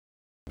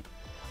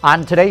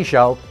On today's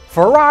show,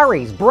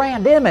 Ferrari's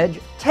brand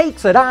image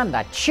takes it on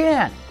the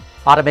chin.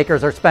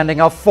 Automakers are spending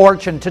a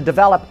fortune to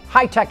develop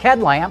high-tech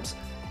headlamps,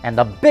 and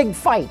the big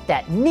fight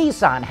that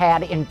Nissan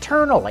had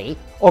internally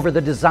over the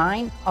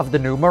design of the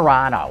new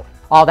Murano.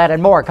 All that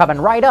and more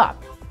coming right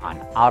up on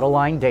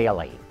Autoline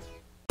Daily.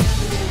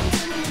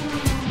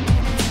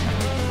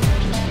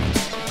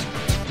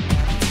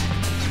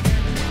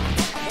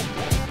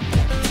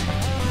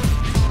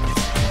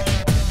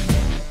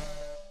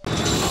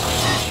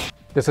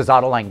 This is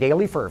Autoline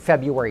Daily for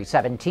February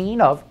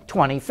 17 of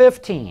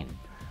 2015.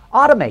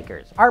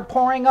 Automakers are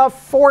pouring a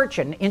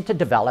fortune into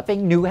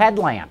developing new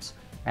headlamps.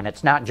 And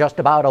it's not just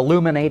about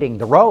illuminating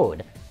the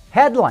road.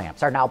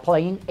 Headlamps are now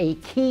playing a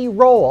key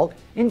role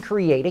in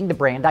creating the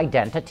brand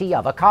identity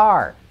of a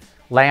car.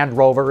 Land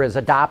Rover is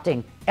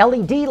adopting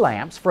LED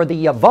lamps for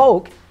the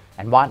Evoque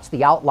and wants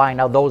the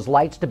outline of those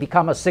lights to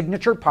become a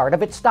signature part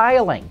of its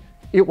styling.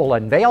 It will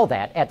unveil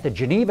that at the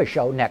Geneva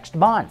show next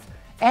month.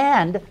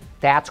 And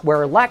that's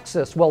where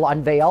Lexus will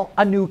unveil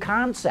a new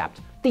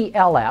concept, the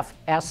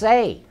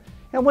LF-SA.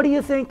 And what do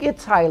you think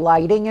it's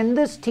highlighting in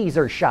this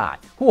teaser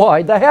shot?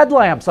 Why, the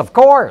headlamps, of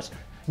course.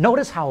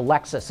 Notice how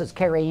Lexus is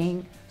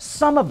carrying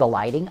some of the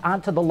lighting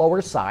onto the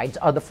lower sides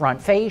of the front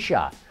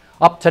fascia.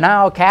 Up to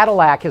now,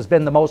 Cadillac has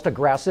been the most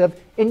aggressive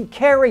in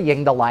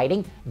carrying the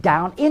lighting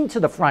down into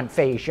the front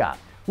fascia.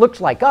 Looks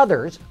like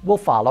others will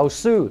follow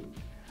suit.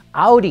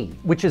 Audi,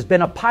 which has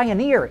been a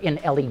pioneer in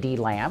LED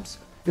lamps,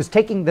 is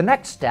taking the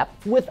next step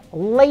with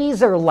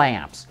laser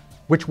lamps,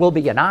 which will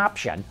be an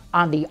option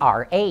on the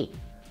R8.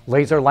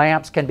 Laser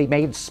lamps can be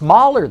made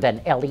smaller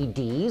than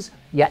LEDs,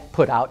 yet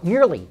put out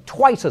nearly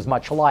twice as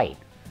much light.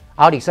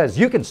 Audi says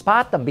you can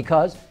spot them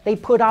because they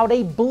put out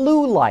a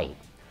blue light.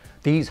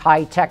 These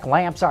high-tech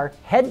lamps are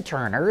head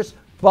turners,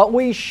 but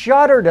we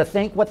shudder to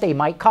think what they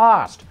might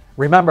cost.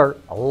 Remember,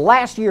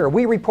 last year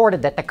we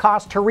reported that the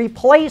cost to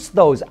replace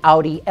those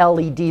Audi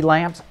LED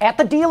lamps at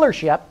the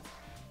dealership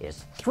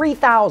is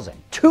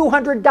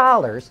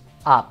 $3,200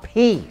 a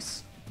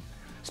piece.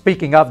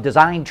 Speaking of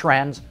design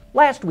trends,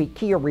 last week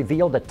Kia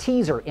revealed a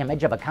teaser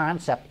image of a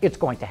concept it's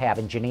going to have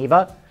in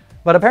Geneva,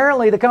 but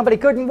apparently the company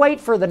couldn't wait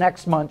for the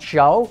next month's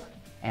show,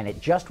 and it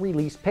just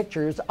released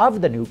pictures of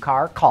the new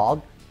car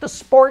called the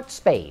Sport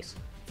Space.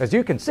 As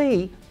you can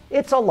see,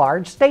 it's a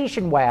large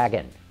station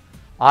wagon.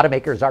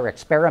 Automakers are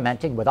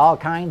experimenting with all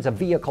kinds of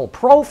vehicle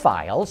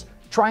profiles,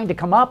 trying to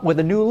come up with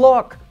a new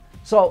look.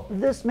 So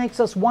this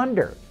makes us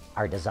wonder,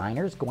 are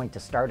designers going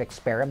to start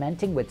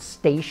experimenting with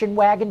station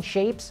wagon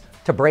shapes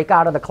to break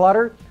out of the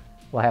clutter?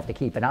 We'll have to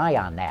keep an eye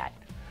on that.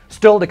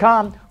 Still to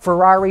come,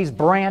 Ferrari's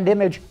brand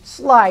image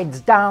slides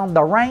down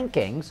the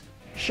rankings.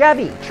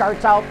 Chevy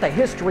charts out the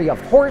history of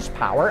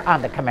horsepower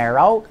on the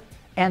Camaro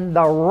and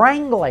the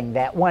wrangling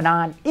that went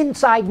on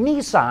inside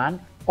Nissan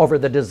over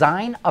the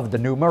design of the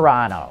new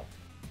Murano.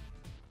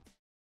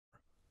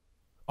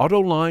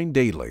 Autoline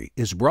Daily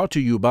is brought to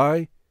you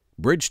by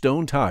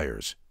Bridgestone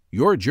Tires,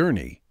 your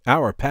journey,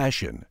 our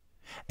passion,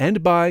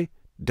 and by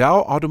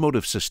Dow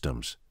Automotive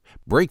Systems,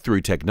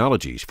 breakthrough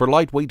technologies for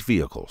lightweight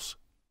vehicles.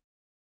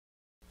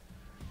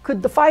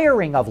 Could the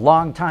firing of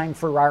longtime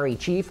Ferrari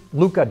chief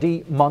Luca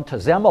di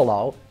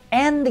Montezemolo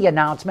and the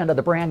announcement of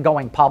the brand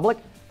going public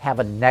have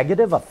a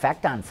negative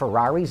effect on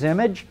Ferrari's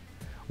image?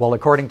 Well,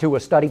 according to a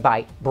study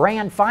by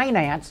Brand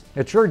Finance,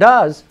 it sure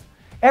does.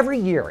 Every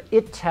year,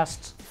 it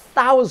tests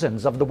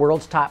thousands of the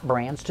world's top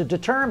brands to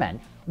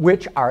determine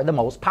which are the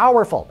most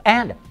powerful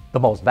and the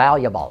most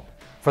valuable.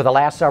 For the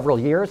last several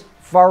years,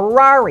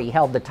 Ferrari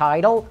held the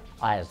title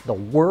as the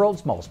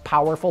world's most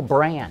powerful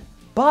brand.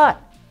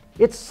 But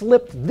it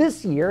slipped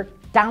this year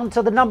down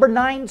to the number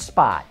 9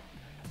 spot.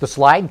 The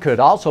slide could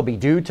also be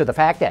due to the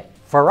fact that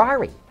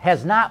Ferrari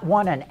has not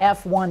won an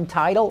F1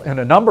 title in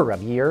a number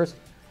of years,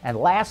 and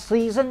last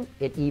season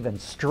it even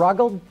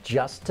struggled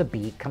just to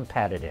be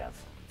competitive.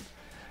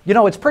 You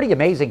know, it's pretty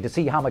amazing to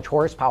see how much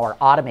horsepower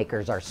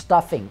automakers are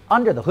stuffing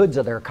under the hoods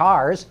of their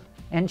cars,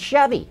 and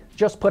Chevy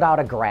just put out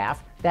a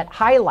graph that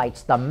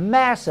highlights the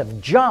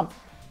massive jump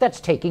that's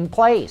taking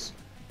place.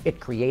 It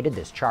created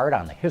this chart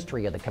on the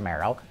history of the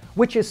Camaro,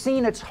 which has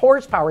seen its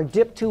horsepower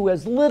dip to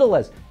as little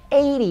as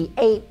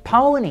 88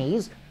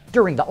 ponies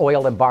during the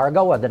oil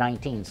embargo of the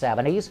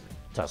 1970s,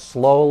 to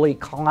slowly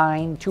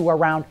climb to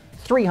around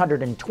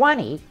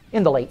 320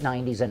 in the late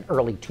 90s and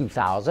early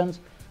 2000s.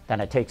 Then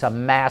it takes a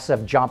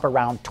massive jump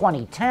around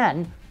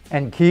 2010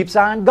 and keeps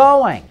on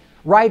going,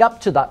 right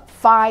up to the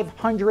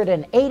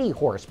 580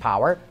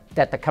 horsepower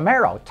that the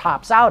Camaro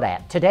tops out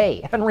at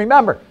today. And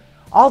remember,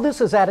 all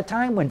this is at a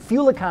time when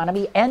fuel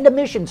economy and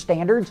emission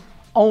standards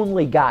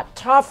only got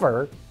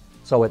tougher,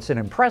 so it's an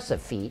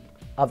impressive feat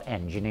of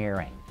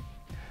engineering.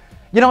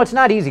 You know, it's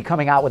not easy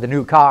coming out with a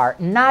new car,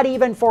 not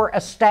even for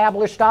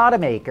established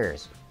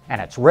automakers.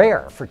 And it's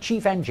rare for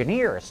chief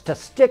engineers to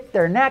stick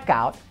their neck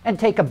out and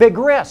take a big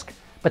risk.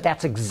 But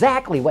that's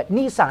exactly what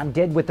Nissan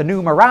did with the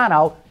new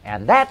Murano,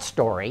 and that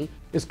story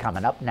is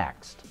coming up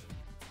next.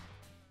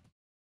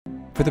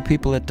 For the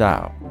people at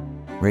Dow,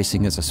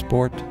 racing is a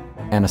sport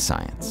and a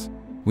science.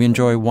 We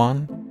enjoy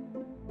one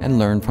and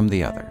learn from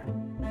the other.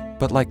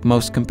 But like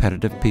most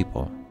competitive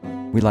people,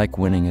 we like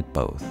winning at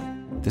both.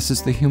 This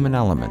is the human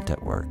element at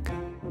work.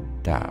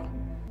 Dow.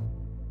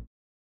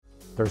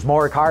 There's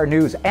more car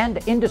news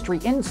and industry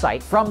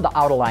insight from the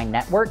Autoline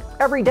Network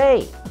every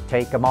day.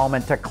 Take a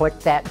moment to click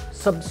that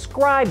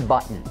subscribe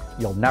button.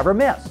 You'll never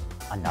miss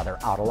another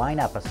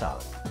Autoline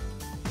episode.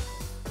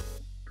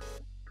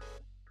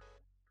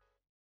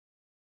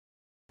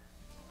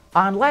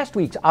 On last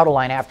week's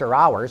Autoline After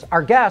Hours,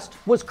 our guest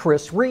was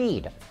Chris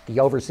Reed, the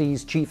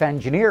overseas chief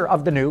engineer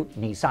of the new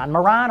Nissan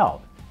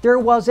Murano. There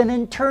was an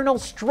internal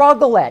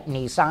struggle at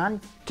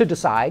Nissan to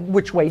decide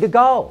which way to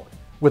go,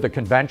 with a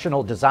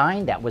conventional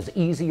design that was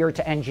easier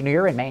to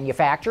engineer and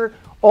manufacture,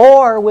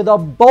 or with a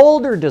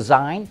bolder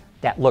design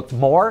that looked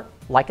more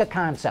like a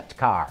concept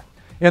car.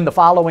 In the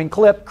following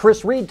clip,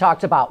 Chris Reed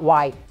talks about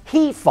why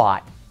he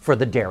fought for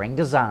the daring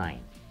design.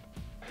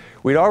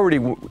 We'd already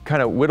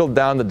kind of whittled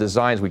down the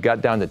designs. We got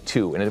down to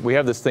 2, and we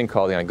have this thing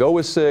called, go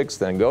with 6,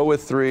 then go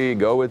with 3,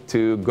 go with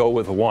 2, go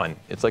with 1.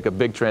 It's like a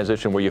big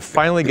transition where you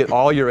finally get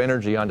all your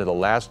energy onto the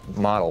last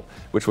model,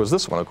 which was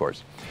this one, of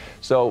course.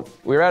 So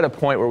we were at a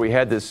point where we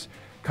had this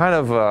kind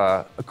of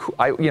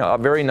a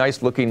very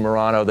nice looking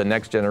Murano, the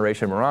next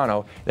generation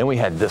Murano. Then we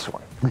had this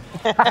one.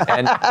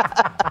 And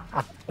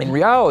in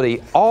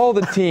reality, all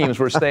the teams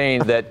were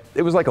saying that,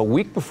 it was like a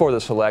week before the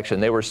selection,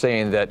 they were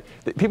saying that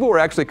people were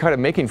actually kind of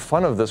making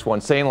fun of this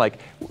one, saying like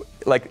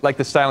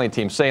the styling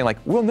team, saying like,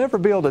 we'll never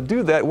be able to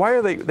do that. Why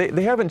are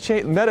they haven't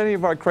met any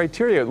of our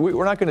criteria.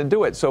 We're not going to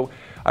do it. So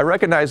I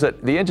recognized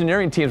that the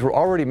engineering teams were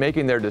already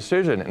making their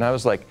decision, and I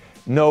was like,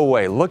 no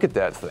way, look at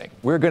that thing.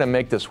 We're going to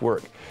make this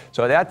work.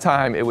 So at that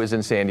time, it was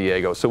in San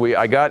Diego. So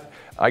I got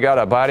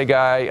a body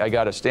guy, I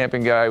got a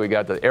stamping guy, we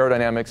got the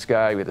aerodynamics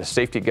guy, we had the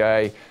safety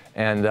guy,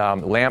 and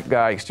lamp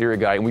guy, exterior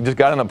guy, and we just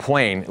got on a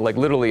plane, like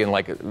literally in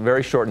like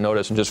very short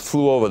notice, and just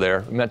flew over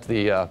there. We met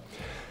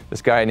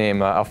this guy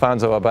named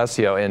Alfonso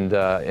Abasio, and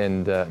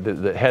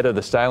the head of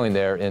the styling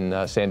there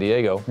in San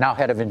Diego. Now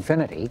head of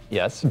Infinity.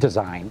 Yes.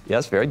 Design.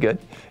 Yes, very good.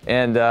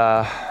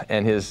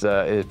 And his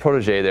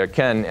protege there,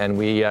 Ken, and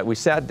we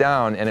sat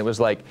down, and it was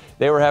like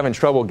they were having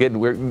trouble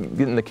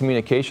getting the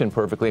communication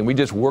perfectly, and we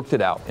just worked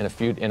it out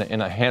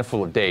in a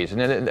handful of days.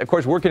 And then, of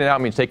course, working it out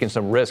means taking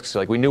some risks.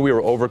 Like we knew we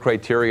were over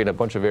criteria in a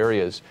bunch of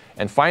areas,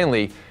 and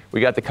finally we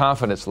got the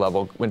confidence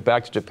level, went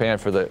back to Japan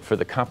for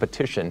the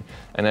competition,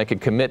 and I could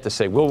commit to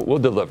say, we'll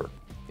deliver.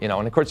 And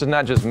of course, it's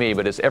not just me,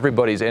 but it's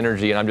everybody's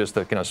energy, and I'm just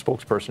the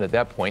spokesperson at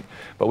that point.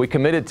 But we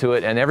committed to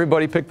it, and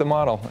everybody picked the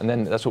model, and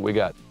then that's what we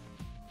got.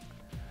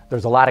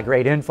 There's a lot of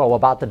great info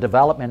about the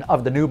development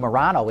of the new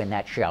Murano in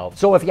that show.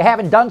 So if you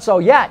haven't done so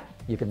yet,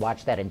 you can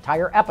watch that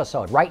entire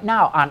episode right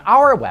now on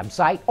our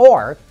website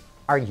or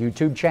our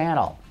YouTube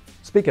channel.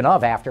 Speaking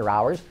of After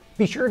Hours,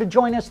 be sure to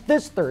join us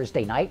this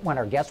Thursday night when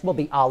our guest will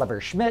be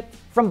Oliver Schmidt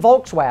from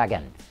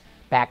Volkswagen.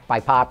 Backed by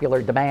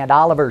popular demand,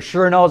 Oliver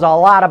sure knows a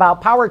lot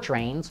about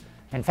powertrains.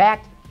 In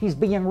fact, he's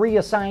being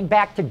reassigned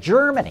back to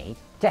Germany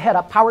to head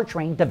up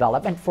powertrain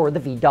development for the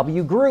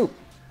VW Group.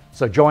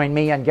 So join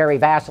me and Gary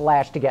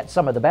Vasilash to get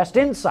some of the best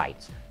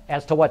insights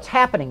as to what's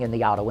happening in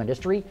the auto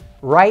industry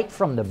right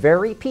from the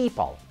very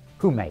people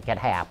who make it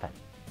happen.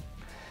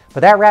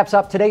 But that wraps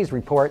up today's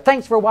report.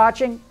 Thanks for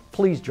watching.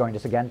 Please join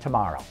us again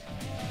tomorrow.